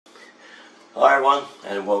Hi everyone,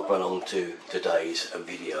 and welcome along to today's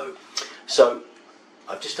video. So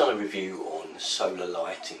I've just done a review on solar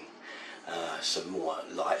lighting, some more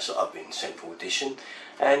lights that I've been sent for audition,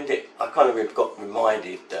 and I kind of got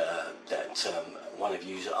reminded that one of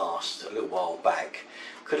you asked a little while back,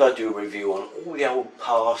 could I do a review on all the old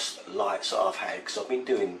past lights that I've had, because I've been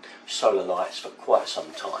doing solar lights for quite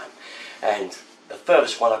some time, and the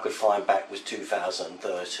furthest one I could find back was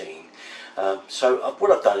 2013. So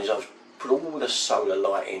what I've done is I've put all the solar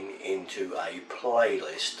lighting into a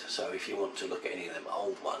playlist, so if you want to look at any of them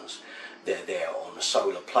old ones, they're there on the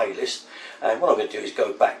solar playlist. And what I'm going to do is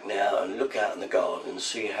go back now and look out in the garden and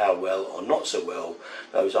see how well or not so well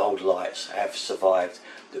those old lights have survived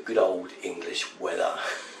the good old English weather.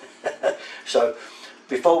 So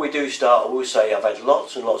before we do start, I will say I've had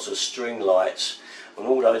lots and lots of string lights, and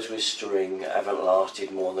all those with string haven't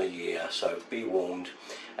lasted more than a year, so be warned.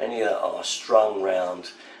 Any that are strung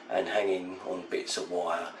round and hanging on bits of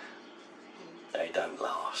wire, they don't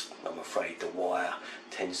last. I'm afraid the wire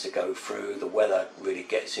tends to go through, the weather really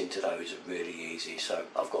gets into those really easy, so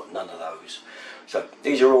I've got none of those. So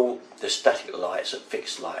these are all the static lights, at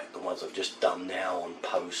fixed light, the ones I've just done now on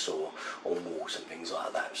posts or on walls and things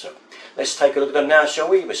like that. So let's take a look at them now, shall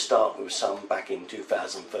we? We'll start with some back in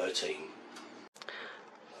 2013.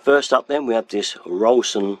 First up then we have this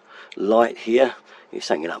Rolson light here. It's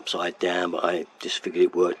hanging upside down, but I just figured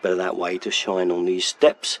it worked better that way to shine on these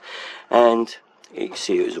steps. And you can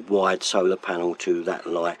see it was a wide solar panel to that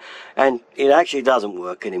light, and it actually doesn't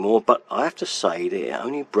work anymore, but I have to say that it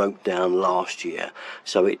only broke down last year,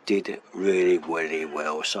 so it did really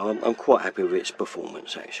well, so I'm quite happy with its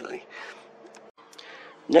performance actually.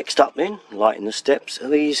 Next up then, lighting the steps, are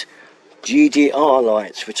these GDR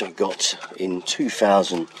lights which I got in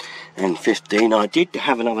 2015. I did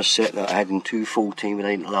have another set that I had in 2014, but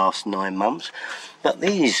they didn't last 9 months. But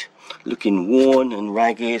these, looking worn and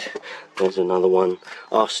ragged, there's another one,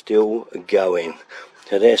 are still going.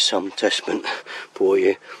 So there's some testament for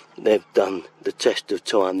you. They've done the test of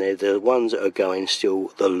time. They're the ones that are going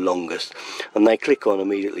still the longest, and they click on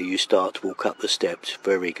immediately you start to walk up the steps.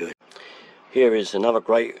 Very good. Here is another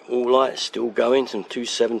great wall light, still going, from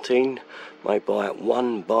 2017, made by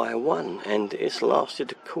One by One, and it's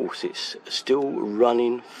lasted, of course, it's still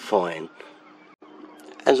running fine.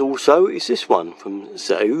 As also is this one from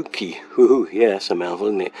Zauki. Yeah, that's a mouthful,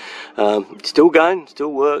 isn't it? Still going,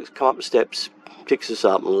 still works, come up the steps, picks us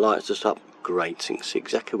up and lights us up. Great, it's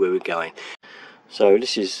exactly where we're going. So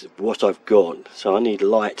this is what I've got, so I need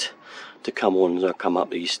light to come on as I come up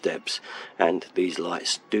these steps, and these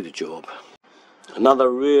lights do the job. Another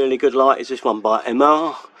really good light is this one by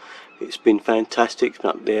MR. It's been fantastic, it's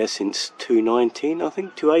been up there since 2019, I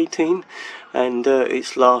think, 2018, and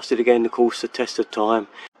it's lasted again, of course, the test of time.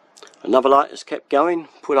 Another light has kept going,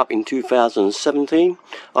 put up in 2017.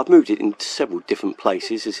 I've moved it into several different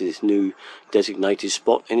places. This is its new designated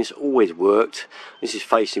spot, and it's always worked. This is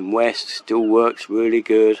facing west, still works really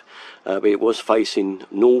good, but it was facing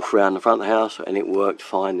north around the front of the house, and it worked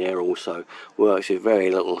fine there also. Works with very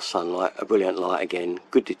little sunlight, a brilliant light again,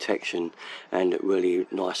 good detection, and really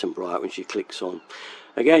nice and bright when she clicks on.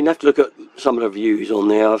 Again, you have to look at some of the views on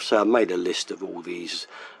there. I've made a list of all these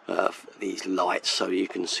lights so you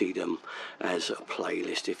can see them as a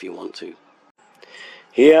playlist if you want to.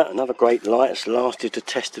 Here, another great light that's lasted the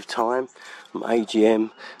test of time from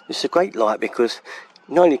AGM. It's a great light because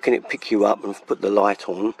not only can it pick you up and put the light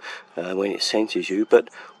on when it senses you, but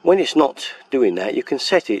when it's not doing that, you can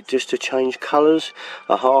set it just to change colours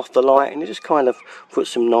half the light, and it just kind of puts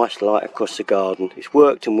some nice light across the garden. It's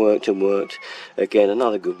worked and worked and worked. Again,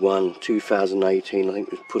 another good one, 2018 I think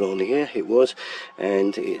it was put on here, it was,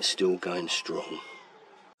 and it's still going strong.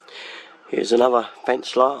 Here's another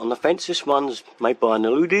fence light on the fence. This one's made by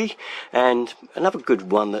Naludi, and another good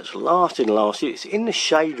one that's lasted and lasted. It's in the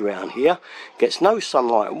shade around here, gets no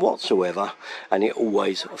sunlight whatsoever, and it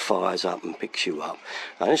always fires up and picks you up.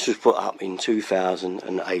 And this was put up in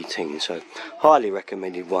 2018, so highly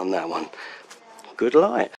recommended one, that one. Good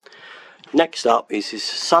light. Next up is this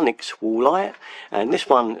Sunix wall light, and this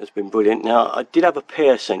one has been brilliant. Now, I did have a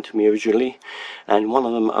pair sent to me originally, and one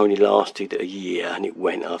of them only lasted a year and it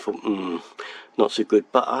went. I thought, not so good,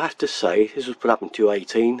 but I have to say this was put up in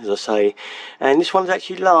 2018, as I say, and this one's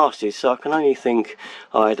actually lasted, so I can only think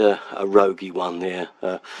I had a roguey one there,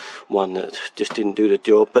 one that just didn't do the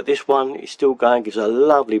job. But this one is still going, gives a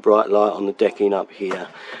lovely bright light on the decking up here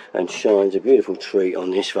and shines a beautiful treat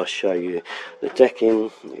on this. If I show you the decking,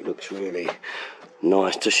 it looks really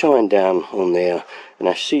nice to shine down on there in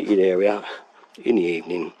a seated area in the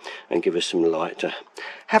evening and give us some light to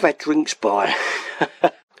have our drinks by.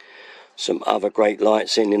 some other great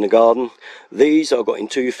lights in the garden. These I got in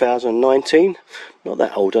 2019, not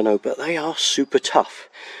that old I know, but they are super tough.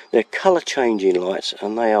 They're colour changing lights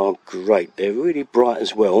and they are great. They're really bright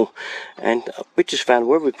as well, and we just found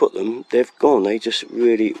wherever we put them, they've gone. They just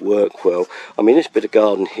really work well. I mean, this bit of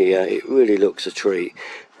garden here, it really looks a treat,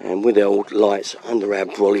 and with the old lights under our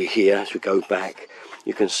brolly here as we go back,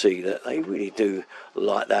 you can see that they really do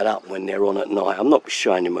light that up when they're on at night. I'm not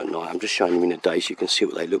showing them at night, I'm just showing them in the day so you can see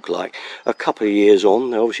what they look like. A couple of years on,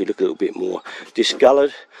 they obviously look a little bit more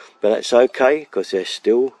discoloured, but that's okay because they're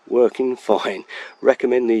still working fine.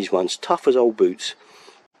 Recommend these ones, tough as old boots.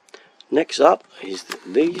 Next up is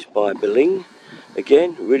these by Belling.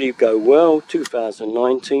 Again, really go well.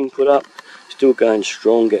 2019 put up, still going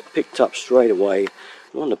strong, get picked up straight away.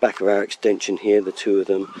 On the back of our extension here, the two of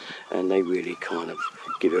them, and they really kind of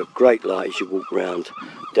give you a great light as you walk round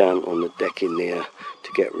down on the deck in there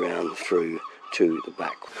to get round through to the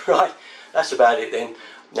back. Right, that's about it then.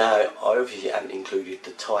 Now, I obviously haven't included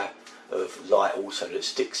the type of light also that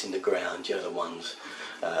sticks in the ground, you know, the ones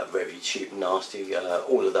very cheap and nasty.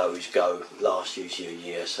 All of those go last usually a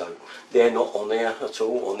year, so they're not on there at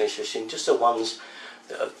all on this listing, just the ones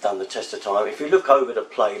that have done the test of time. If you look over the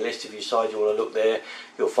playlist, if you decide you want to look there,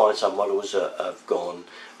 you'll find some models that have gone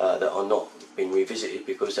that are not been revisited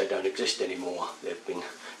because they don't exist anymore. They've been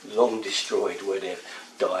long destroyed where they've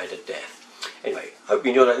died a death. Anyway, hope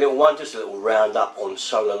you enjoyed that little one, just a little round up on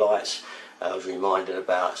solar lights. I was reminded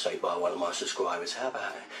about, say, by one of my subscribers, how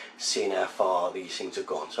about seeing how far these things have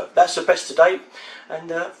gone. So that's the best to date, and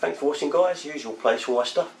thanks for watching, guys. Usual place for my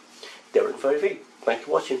stuff, Derek 30V. Thanks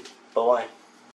for watching. Bye.